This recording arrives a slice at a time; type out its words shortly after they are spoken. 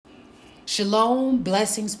Shalom,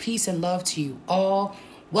 blessings, peace, and love to you all.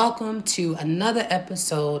 Welcome to another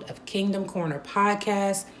episode of Kingdom Corner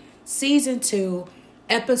Podcast, Season 2,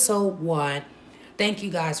 Episode 1. Thank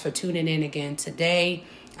you guys for tuning in again today.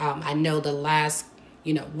 I know the last,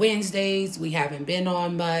 Wednesdays we haven't been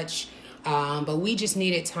on much, but we just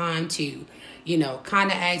needed time to,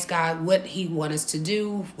 kind of ask God what He wants us to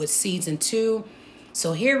do with Season 2.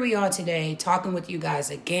 So here we are today talking with you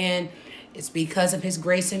guys again. It's because of His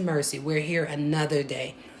grace and mercy. We're here another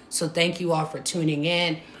day. So thank you all for tuning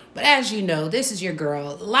in. But as you know, this is your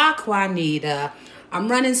girl, La Juanita. I'm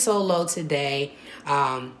running solo today.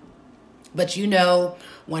 But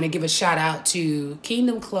want to give a shout out to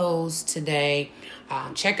Kingdom Clothes today.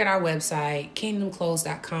 Check out our website,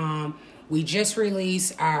 kingdomclothes.com. We just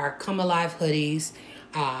released our Come Alive hoodies.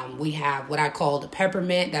 We have what I call the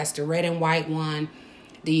peppermint. That's the red and white one.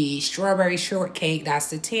 The strawberry shortcake,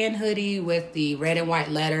 that's the tan hoodie with the red and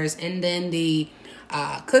white letters. And then the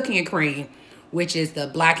cooking and cream, which is the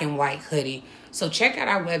black and white hoodie. So check out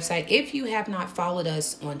our website. If you have not followed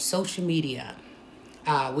us on social media,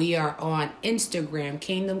 we are on Instagram,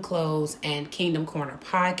 Kingdom Clothes and Kingdom Corner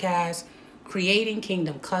Podcast, Creating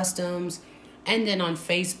Kingdom Customs, and then on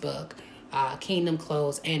Facebook, Kingdom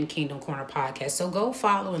Clothes and Kingdom Corner Podcast. So go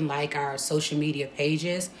follow and like our social media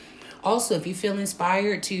pages. Also, if you feel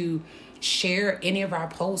inspired to share any of our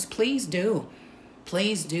posts, please do.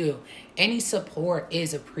 Please do. Any support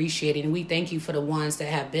is appreciated. And we thank you for the ones that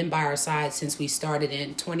have been by our side since we started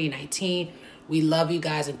in 2019. We love you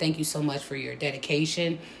guys and thank you so much for your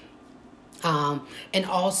dedication. And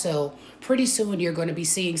also, pretty soon you're going to be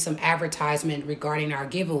seeing some advertisement regarding our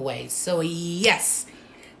giveaways. So yes,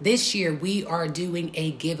 this year we are doing a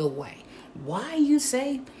giveaway. Why, you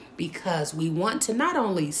say? Because we want to not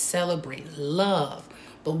only celebrate love,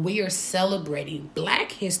 but we are celebrating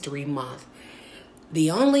Black History Month,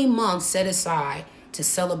 the only month set aside to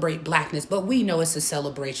celebrate Blackness. But we know it's a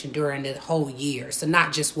celebration during the whole year, so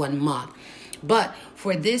not just 1 month. But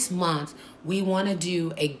for this month, we want to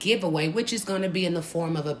do a giveaway, which is going to be in the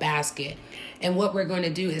form of a basket. And what we're going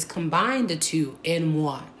to do is combine the two in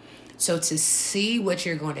one. So to see what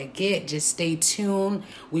you're going to get, just stay tuned.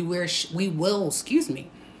 We will,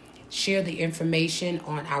 share the information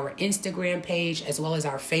on our Instagram page as well as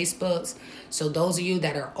our Facebooks. So those of you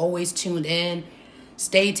that are always tuned in,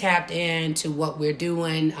 stay tapped in to what we're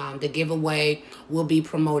doing. The giveaway will be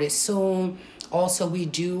promoted soon. Also, we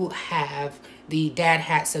do have the dad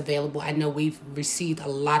hats available. I know we've received a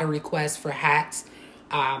lot of requests for hats.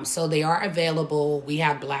 So they are available. We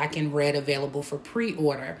have black and red available for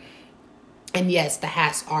pre-order. And yes, the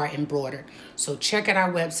hats are embroidered. So check out our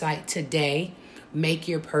website today. Make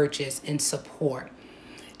your purchase and support.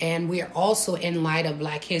 And we are also, in light of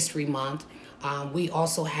Black History Month, we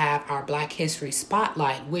also have our Black History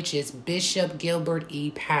Spotlight, which is Bishop Gilbert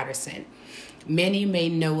E. Patterson. Many may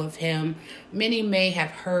know of him. Many may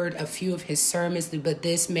have heard a few of his sermons, but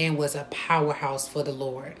this man was a powerhouse for the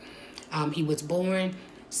Lord. He was born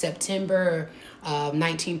September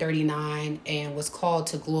 1939 and was called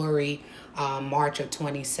to glory March of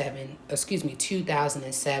 2007.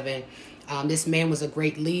 This man was a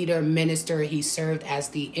great leader, minister. He served as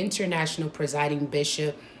the international presiding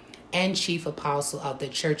bishop and chief apostle of the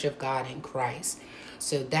Church of God in Christ.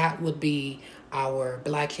 So that would be our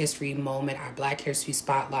Black History moment, our Black History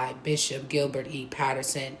Spotlight, Bishop Gilbert E.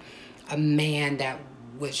 Patterson, a man that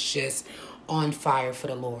was just on fire for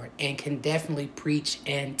the Lord and can definitely preach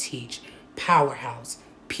and teach. Powerhouse,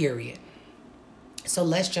 period. So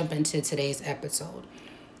let's jump into today's episode.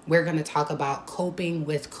 We're going to talk about coping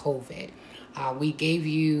with COVID. We gave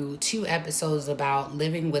you 2 episodes about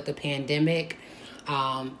living with the pandemic.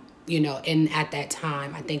 And at that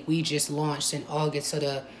time, I think we just launched in August. So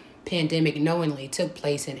the pandemic knowingly took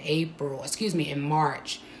place in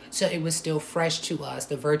March. So it was still fresh to us,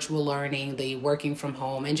 the virtual learning, the working from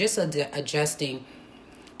home, and just adjusting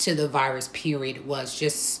to the virus period was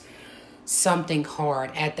just something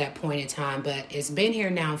hard at that point in time. But it's been here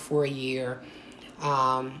now for a year.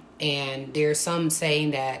 And there's some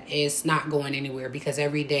saying that it's not going anywhere because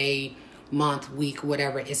every day, month, week,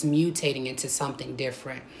 whatever, is mutating into something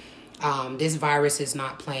different. This virus is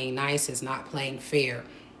not playing nice. It's not playing fair.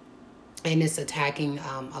 And it's attacking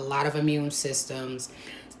a lot of immune systems.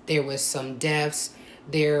 There was some deaths.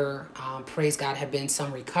 There, praise God, have been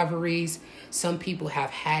some recoveries. Some people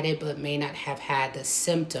have had it but may not have had the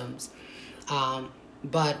symptoms.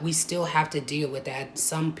 But we still have to deal with that.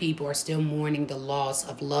 Some people are still mourning the loss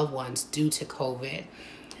of loved ones due to COVID.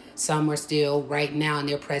 Some are still right now in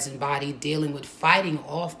their present body dealing with fighting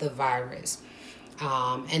off the virus.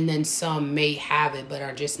 And then some may have it but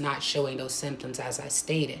are just not showing those symptoms as I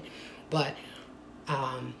stated. But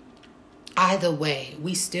either way,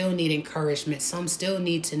 we still need encouragement. Some still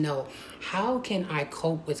need to know, how can I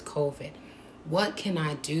cope with COVID? What can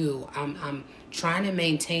I do? I'm trying to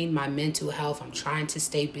maintain my mental health. I'm trying to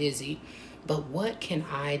stay busy. But what can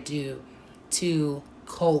I do to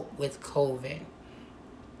cope with COVID?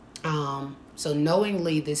 So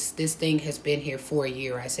knowingly, this thing has been here for a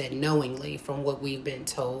year. I said knowingly from what we've been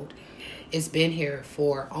told. It's been here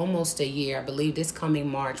for almost a year. I believe this coming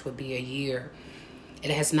March would be a year. It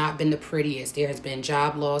has not been the prettiest. There has been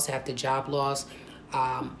job loss after job loss.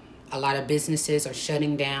 A lot of businesses are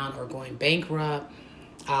shutting down or going bankrupt.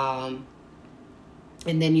 And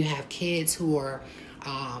then you have kids who are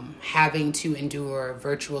having to endure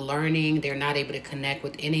virtual learning. They're not able to connect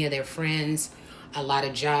with any of their friends. A lot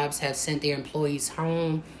of jobs have sent their employees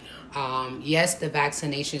home. Yes, the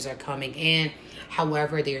vaccinations are coming in.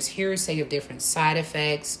 However, there's hearsay of different side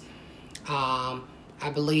effects. I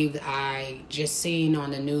believe I just seen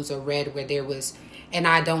on the news or read where there was, and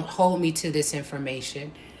I don't hold me to this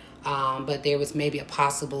information, but there was maybe a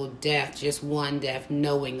possible death, just one death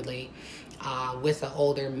knowingly, with an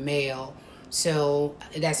older male. So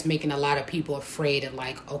that's making a lot of people afraid of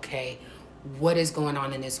like, okay, what is going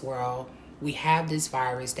on in this world? We have this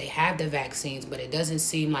virus, they have the vaccines, but it doesn't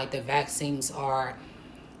seem like the vaccines are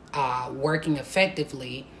working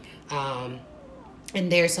effectively. And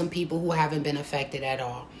there are some people who haven't been affected at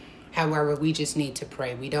all. However, we just need to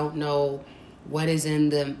pray. We don't know what is in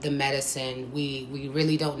the medicine. We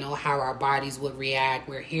really don't know how our bodies would react.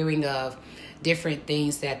 We're hearing of different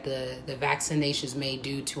things that the vaccinations may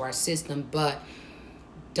do to our system. But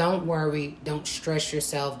don't worry. Don't stress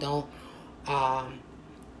yourself. Don't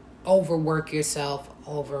overwork yourself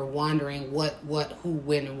over wondering what, who,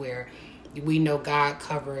 when, and where. We know God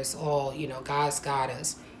covers all. You know, God's got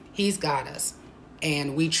us. He's got us.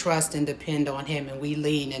 And we trust and depend on him, and we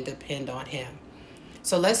lean and depend on him.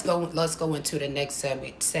 So let's go into the next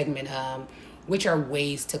segment, which are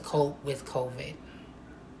ways to cope with COVID.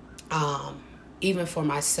 Even for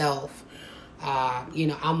myself,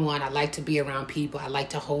 I'm one, I like to be around people. I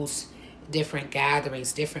like to host different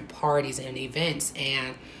gatherings, different parties and events,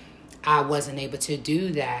 and I wasn't able to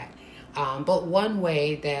do that. But one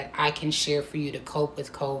way that I can share for you to cope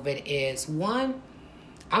with COVID is, one,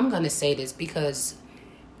 I'm going to say this because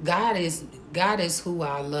God is who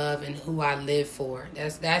I love and who I live for.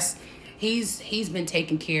 He's been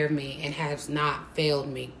taking care of me and has not failed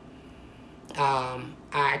me.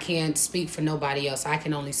 I can't speak for nobody else. I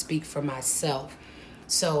can only speak for myself.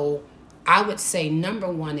 So I would say number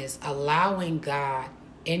one is allowing God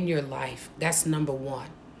in your life. That's number one.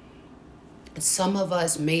 Some of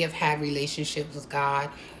us may have had relationships with God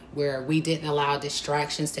where we didn't allow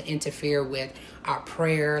distractions to interfere with our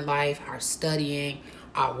prayer life, our studying,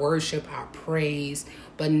 our worship, our praise.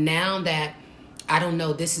 But now that, I don't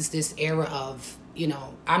know, this is this era of,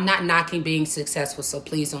 I'm not knocking being successful, so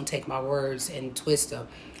please don't take my words and twist them.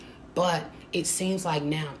 But it seems like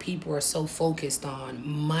now people are so focused on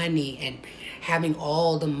money and having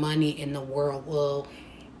all the money in the world. Well,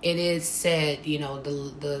 it is said,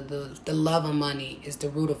 the love of money is the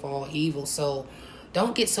root of all evil. So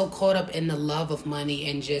don't get so caught up in the love of money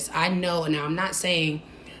and I know, and I'm not saying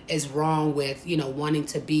it's wrong with, wanting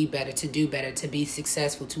to be better, to do better, to be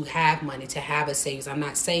successful, to have money, to have a savings. I'm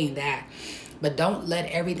not saying that. But don't let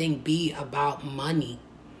everything be about money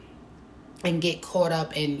and get caught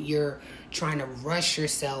up in you're trying to rush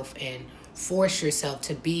yourself and force yourself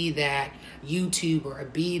to be that YouTuber or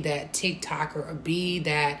be that TikToker or be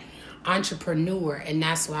that entrepreneur. And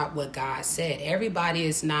that's not what God said. Everybody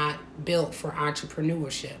is not built for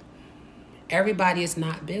entrepreneurship. Everybody is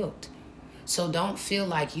not built. So don't feel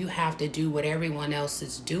like you have to do what everyone else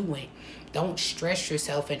is doing. Don't stress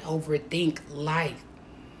yourself and overthink life.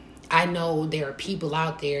 I know there are people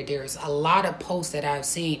out there, there's a lot of posts that I've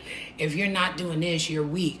seen. If you're not doing this, you're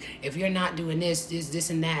weak. If you're not doing this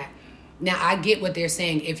and that. Now, I get what they're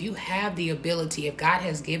saying. If you have the ability, if God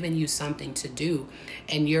has given you something to do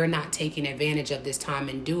and you're not taking advantage of this time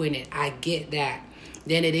and doing it, I get that.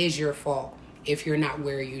 Then it is your fault if you're not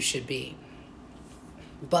where you should be.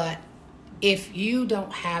 But if you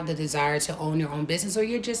don't have the desire to own your own business, or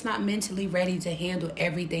you're just not mentally ready to handle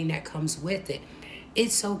everything that comes with it,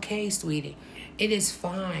 it's okay, sweetie. It is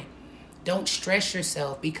fine. Don't stress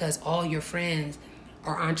yourself because all your friends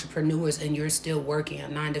are entrepreneurs and you're still working a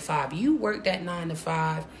 9 to 5. You work that 9 to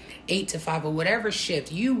 5, 8 to 5, or whatever shift.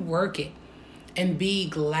 You work it and be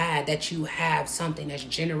glad that you have something that's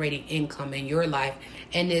generating income in your life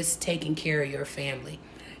and is taking care of your family.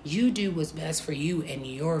 You do what's best for you and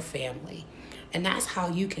your family. And that's how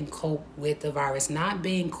you can cope with the virus, not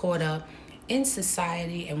being caught up in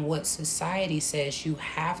society and what society says you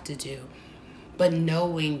have to do, but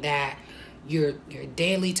knowing that you're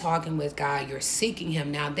daily talking with God, you're seeking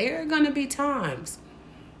him. Now, there are going to be times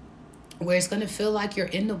where it's going to feel like you're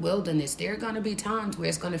in the wilderness. There are going to be times where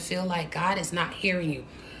it's going to feel like God is not hearing you.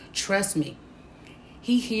 Trust me,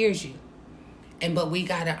 he hears you. But we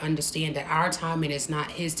got to understand that our timing is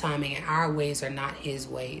not his timing and our ways are not his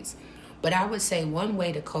ways. But I would say one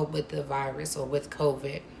way to cope with the virus or with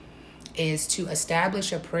COVID is to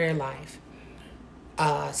establish a prayer life.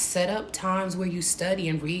 Set up times where you study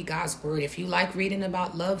and read God's word. If you like reading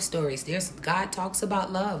about love stories, God talks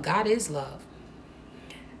about love. God is love.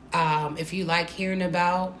 If you like hearing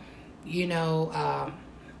about, I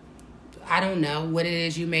don't know what it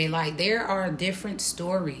is you may like. There are different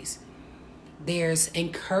stories. There's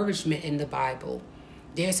encouragement in the Bible.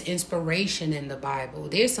 There's inspiration in the Bible.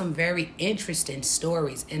 There's some very interesting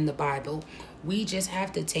stories in the Bible. We just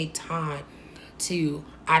have to take time to,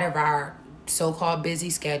 out of our so-called busy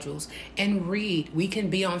schedules, and read. We can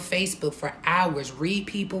be on Facebook for hours, read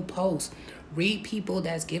people posts, read people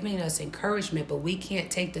that's giving us encouragement, but we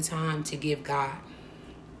can't take the time to give God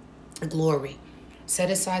glory.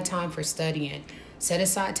 Set aside time for studying. Set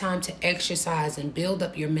aside time to exercise and build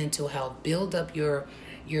up your mental health, build up your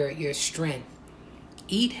strength.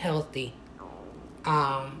 Eat healthy.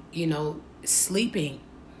 Sleeping.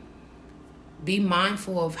 Be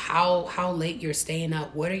mindful of how late you're staying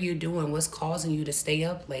up. What are you doing? What's causing you to stay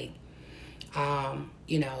up late?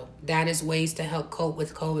 That is ways to help cope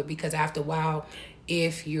with COVID, because after a while,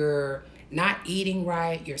 if you're not eating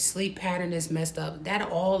right, your sleep pattern is messed up, that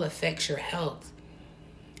all affects your health,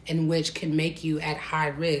 and which can make you at high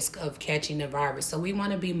risk of catching the virus. So we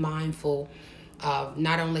want to be mindful of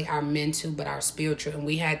not only our mental, but our spiritual. And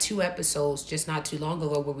we had 2 episodes just not too long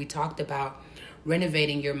ago where we talked about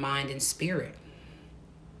renovating your mind and spirit.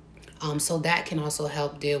 So that can also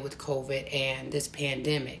help deal with COVID and this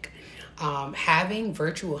pandemic. Having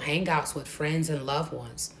virtual hangouts with friends and loved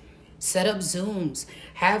ones. Set up Zooms.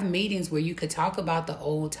 Have meetings where you could talk about the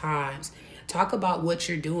old times. Talk about what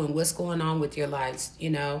you're doing, what's going on with your lives,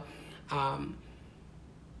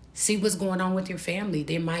 see what's going on with your family.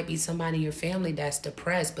 There might be somebody in your family that's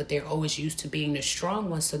depressed, but they're always used to being the strong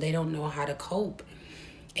one, so they don't know how to cope.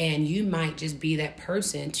 And you might just be that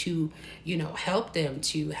person to, help them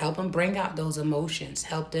bring out those emotions,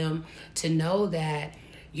 help them to know that,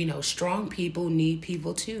 strong people need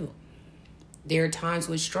people too. There are times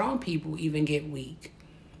when strong people even get weak.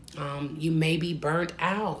 You may be burnt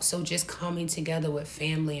out. So just coming together with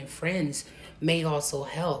family and friends may also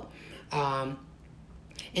help. And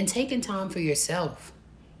taking time for yourself.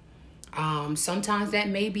 Sometimes that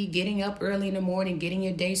may be getting up early in the morning, getting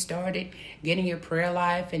your day started, getting your prayer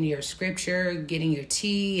life and your scripture, getting your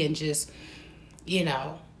tea, and just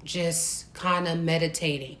kind of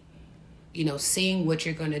meditating. Seeing what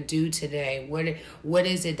you're going to do today. What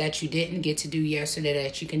is it that you didn't get to do yesterday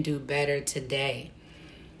that you can do better today?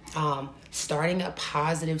 Starting a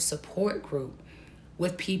positive support group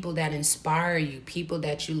with people that inspire you, people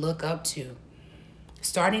that you look up to.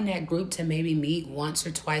 Starting that group to maybe meet once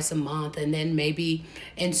or twice a month, and then maybe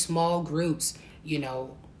in small groups,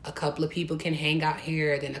 a couple of people can hang out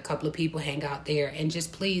here, then a couple of people hang out there. And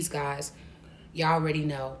just please, guys, y'all already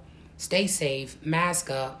know, stay safe, mask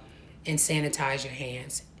up, and sanitize your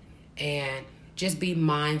hands. And just be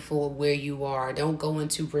mindful of where you are. Don't go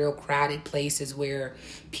into real crowded places where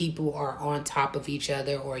people are on top of each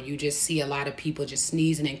other, or you just see a lot of people just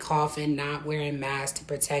sneezing and coughing, not wearing masks to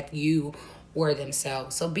protect you or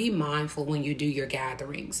themselves. So be mindful when you do your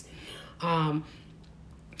gatherings.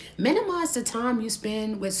 Minimize the time you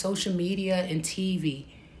spend with social media and TV,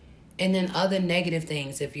 and then other negative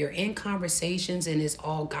things. If you're in conversations and it's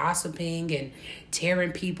all gossiping and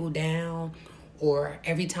tearing people down, or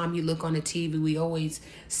every time you look on the TV, we always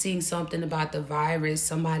seeing something about the virus,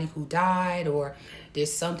 somebody who died, or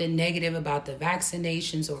there's something negative about the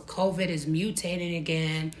vaccinations, or COVID is mutating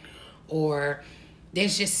again, or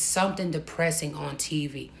there's just something depressing on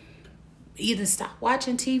TV. Either stop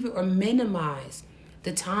watching TV or minimize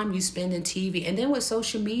the time you spend in TV. And then with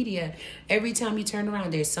social media, every time you turn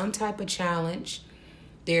around, there's some type of challenge.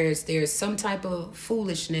 There's some type of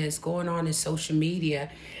foolishness going on in social media.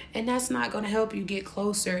 And that's not going to help you get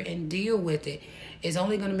closer and deal with it. It's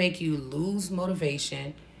only going to make you lose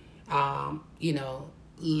motivation,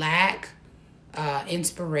 lack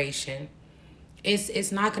inspiration.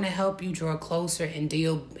 It's not going to help you draw closer and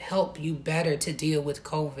help you better to deal with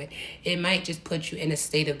COVID. It might just put you in a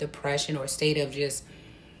state of depression, or a state of just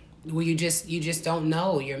where you just don't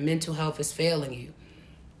know. Your mental health is failing you.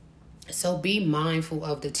 So be mindful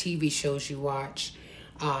of the TV shows you watch.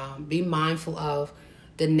 Be mindful of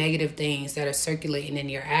the negative things that are circulating in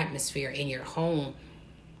your atmosphere, in your home.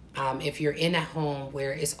 If you're in a home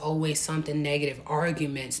where it's always something negative,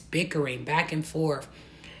 arguments, bickering, back and forth,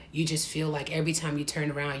 you just feel like every time you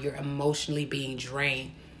turn around, you're emotionally being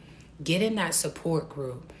drained. Get in that support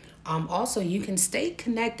group. Also, you can stay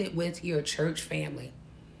connected with your church family.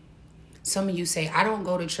 Some of you say, I don't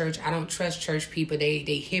go to church. I don't trust church people. They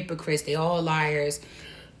hypocrites. They all liars.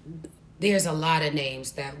 There's a lot of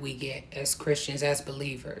names that we get as Christians, as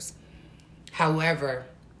believers. However,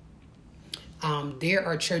 there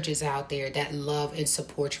are churches out there that love and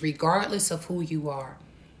support you regardless of who you are.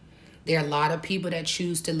 There are a lot of people that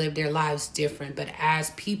choose to live their lives different. But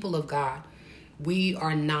as people of God, we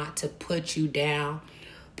are not to put you down,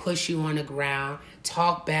 push you on the ground,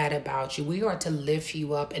 talk bad about you. We are to lift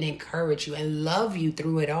you up and encourage you and love you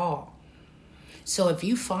through it all. So if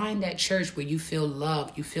you find that church where you feel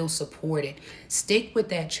loved, you feel supported, stick with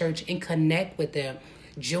that church and connect with them.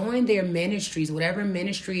 Join their ministries, whatever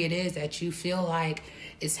ministry it is that you feel like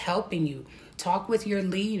is helping you. Talk with your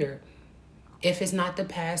leader. If it's not the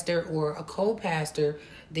pastor or a co-pastor,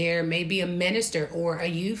 there may be a minister or a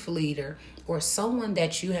youth leader or someone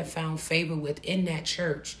that you have found favor with in that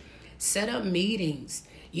church. Set up meetings,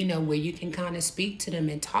 where you can kind of speak to them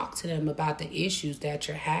and talk to them about the issues that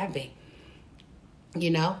you're having.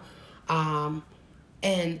 And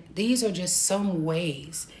these are just some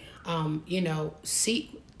ways,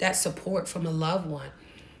 seek that support from a loved one.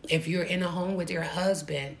 If you're in a home with your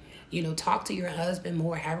husband, talk to your husband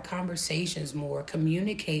more, have conversations more,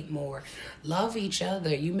 communicate more, love each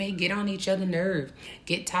other. You may get on each other's nerves,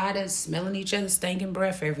 get tired of smelling each other's stinking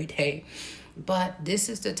breath every day. But this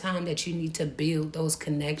is the time that you need to build those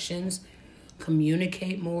connections,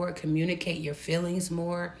 communicate more, communicate your feelings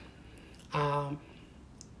more,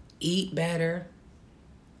 eat better,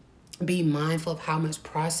 be mindful of how much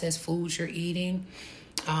processed foods you're eating.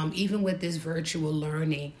 Even with this virtual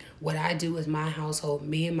learning, what I do with my household,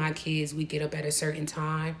 me and my kids, we get up at a certain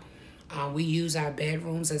time. We use our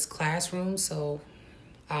bedrooms as classrooms. So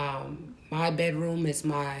my bedroom is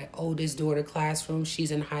my oldest daughter classroom.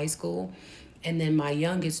 She's in high school. And then my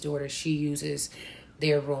youngest daughter, she uses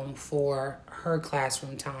their room for her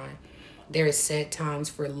classroom time. There's set times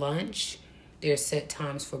for lunch. There's set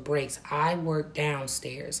times for breaks. I work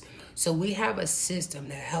downstairs. So we have a system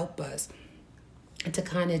that helps us to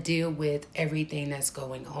kind of deal with everything that's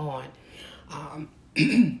going on.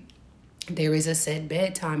 There is a set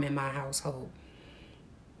bedtime in my household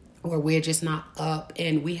where we're just not up,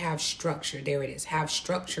 and we have structure. There it is. Have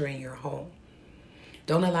structure in your home.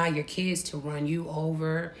 Don't allow your kids to run you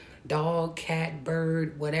over, dog, cat,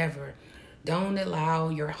 bird, whatever. Don't allow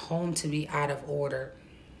your home to be out of order,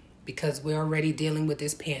 because we're already dealing with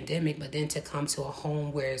this pandemic, but then to come to a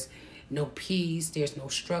home where there's no peace, there's no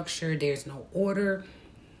structure, there's no order,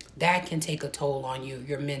 that can take a toll on you,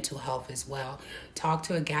 your mental health as well. Talk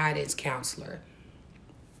to a guidance counselor.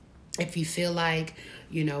 If you feel like,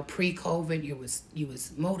 pre-COVID, you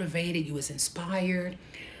was motivated, you was inspired,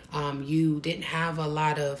 you didn't have a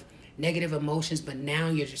lot of negative emotions, but now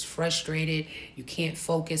you're just frustrated, you can't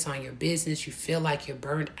focus on your business, you feel like you're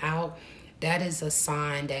burnt out, that is a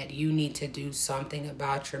sign that you need to do something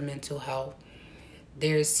about your mental health.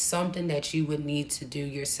 There's something that you would need to do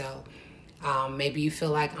yourself. Maybe you feel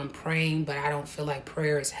like I'm praying, but I don't feel like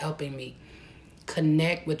prayer is helping me.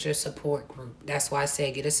 Connect with your support group. That's why I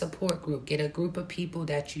say get a support group. Get a group of people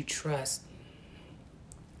that you trust.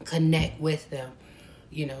 Connect with them.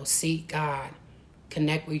 Seek God.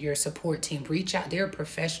 Connect with your support team. Reach out. There are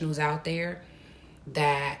professionals out there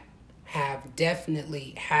that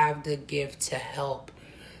definitely have the gift to help,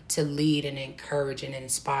 to lead and encourage and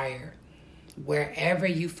inspire. Wherever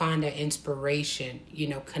you find that inspiration,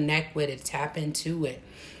 connect with it, tap into it.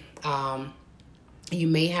 You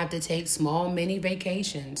may have to take small mini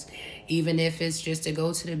vacations, even if it's just to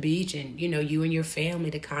go to the beach and, you and your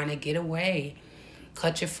family to kind of get away.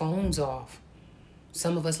 Cut your phones off.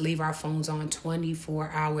 Some of us leave our phones on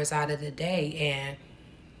 24 hours out of the day, and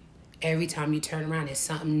every time you turn around, there's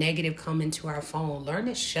something negative coming to our phone. Learn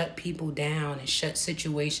to shut people down and shut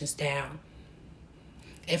situations down.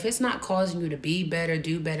 If it's not causing you to be better,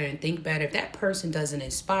 do better, and think better, if that person doesn't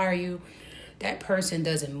inspire you, that person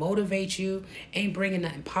doesn't motivate you, ain't bringing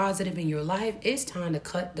nothing positive in your life, it's time to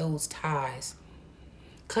cut those ties.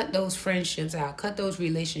 Cut those friendships out. Cut those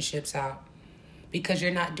relationships out, because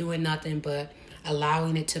you're not doing nothing but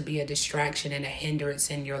allowing it to be a distraction and a hindrance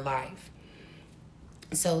in your life.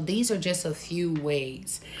 So these are just a few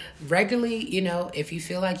ways. Regularly, if you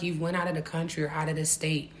feel like you've went out of the country or out of the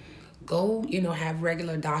state, go, have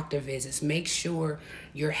regular doctor visits. Make sure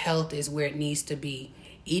your health is where it needs to be.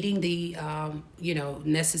 eating the,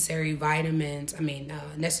 necessary vitamins,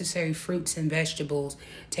 necessary fruits and vegetables,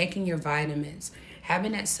 taking your vitamins,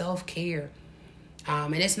 having that self-care.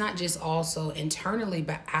 And it's not just also internally,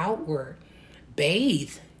 but outward.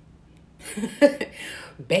 Bathe.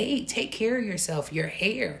 Bathe. Take care of yourself, your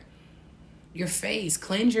hair, your face.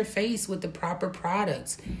 Cleanse your face with the proper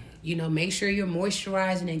products. Make sure you're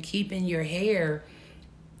moisturizing and keeping your hair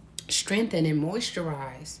strengthened and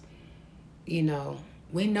moisturized. We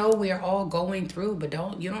know we're all going through, but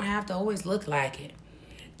you don't have to always look like it.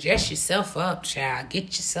 Dress yourself up, child. Get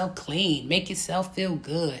yourself clean. Make yourself feel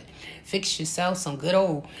good. Fix yourself some good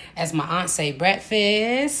old, as my aunt say,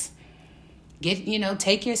 breakfast.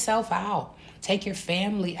 Take yourself out. Take your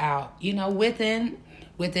family out, within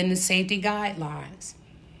the safety guidelines.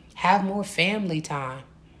 Have more family time.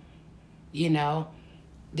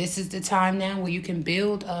 This is the time now where you can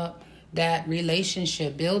build up that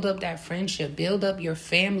relationship, build up that friendship, build up your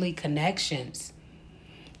family connections.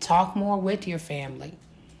 Talk more with your family.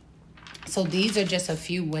 So these are just a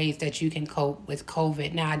few ways that you can cope with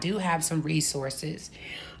COVID. Now, I do have some resources.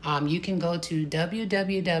 You can go to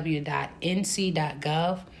www.nc.gov.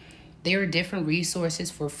 There are different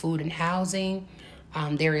resources for food and housing.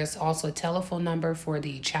 There is also a telephone number for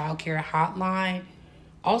the child care hotline.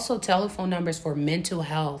 Also telephone numbers for mental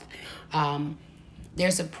health.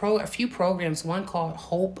 There's a few programs, one called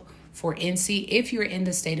Hope for NC, if you're in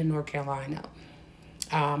the state of North Carolina.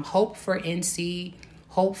 Hope for NC,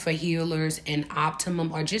 Hope for Healers, and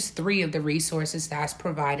Optimum are just three of the resources that's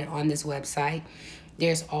provided on this website.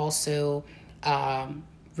 There's also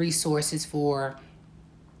resources for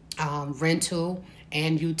rental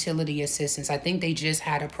and utility assistance. I think they just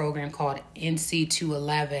had a program called NC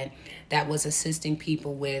 211 that was assisting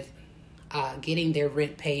people with getting their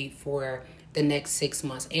rent paid for the next 6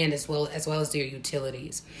 months, and as well as their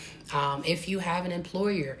utilities. If you have an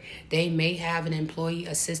employer, they may have an employee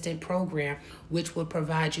assistant program which will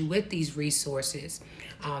provide you with these resources.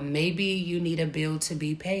 Maybe you need a bill to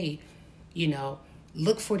be paid.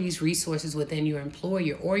 Look for these resources within your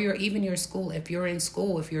employer or even your school. If you're in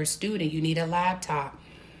school, if you're a student, you need a laptop.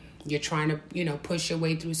 You're trying to, push your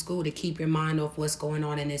way through school to keep your mind off what's going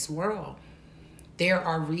on in this world. There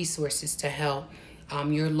are resources to help.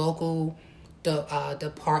 Your local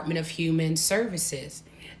Department of Human Services.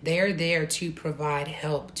 They're there to provide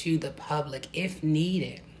help to the public if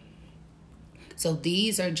needed. So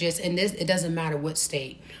these are just, and this, it doesn't matter what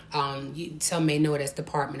state. Some may know it as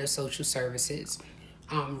Department of Social Services.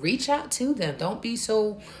 Reach out to them. Don't be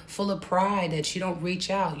so full of pride that you don't reach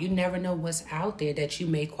out. You never know what's out there that you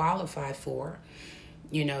may qualify for.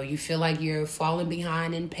 You feel like you're falling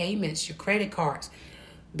behind in payments, your credit cards.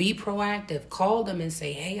 Be proactive. Call them and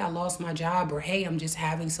say, hey, I lost my job, or hey, I'm just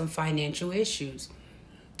having some financial issues.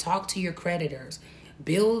 Talk to your creditors.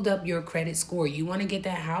 Build up your credit score. You want to get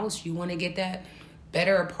that house? You want to get that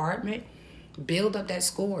better apartment? Build up that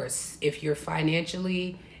score. If you're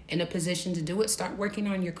financially in a position to do it, start working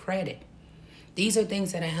on your credit. These are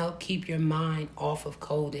things that help keep your mind off of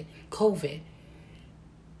COVID.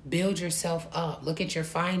 Build yourself up. Look at your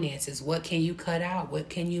finances. What can you cut out? What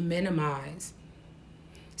can you minimize?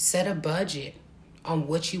 Set a budget on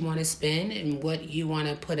what you want to spend and what you want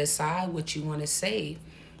to put aside, what you want to save.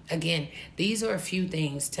 Again, these are a few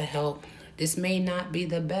things to help. This may not be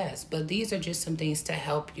the best, but these are just some things to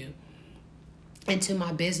help you. And to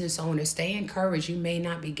my business owners, stay encouraged. You may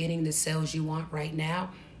not be getting the sales you want right now.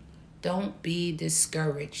 Don't be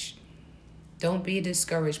discouraged. Don't be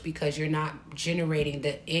discouraged because you're not generating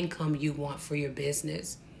the income you want for your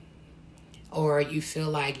business. Or you feel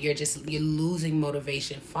like you're losing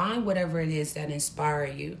motivation. Find whatever it is that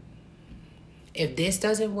inspires you. If this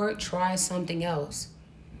doesn't work, try something else.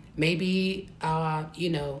 Maybe,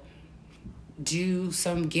 do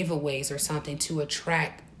some giveaways or something to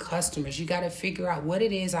attract customers. You got to figure out what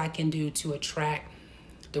it is I can do to attract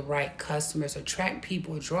the right customers, attract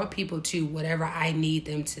people, draw people to whatever I need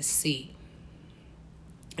them to see.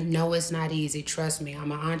 No, it's not easy. Trust me.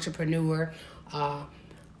 I'm an entrepreneur.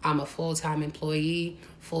 I'm a full-time employee,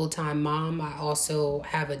 full-time mom. I also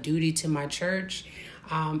have a duty to my church.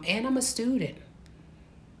 And I'm a student.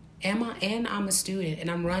 I'm a student, and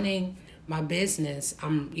I'm running my business.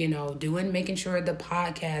 I'm, making sure the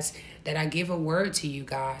podcast that I give a word to you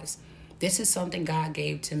guys. This is something God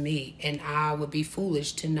gave to me, and I would be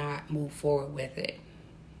foolish to not move forward with it.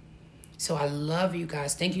 So I love you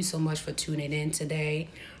guys. Thank you so much for tuning in today.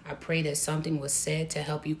 I pray that something was said to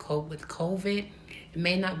help you cope with COVID. It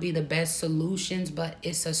may not be the best solutions, but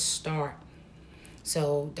it's a start.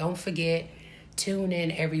 So don't forget, tune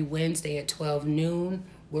in every Wednesday at 12 noon,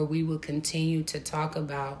 where we will continue to talk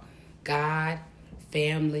about God,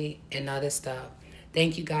 family, and other stuff.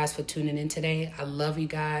 Thank you guys for tuning in today. I love you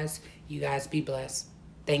guys. You guys be blessed.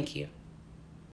 Thank you.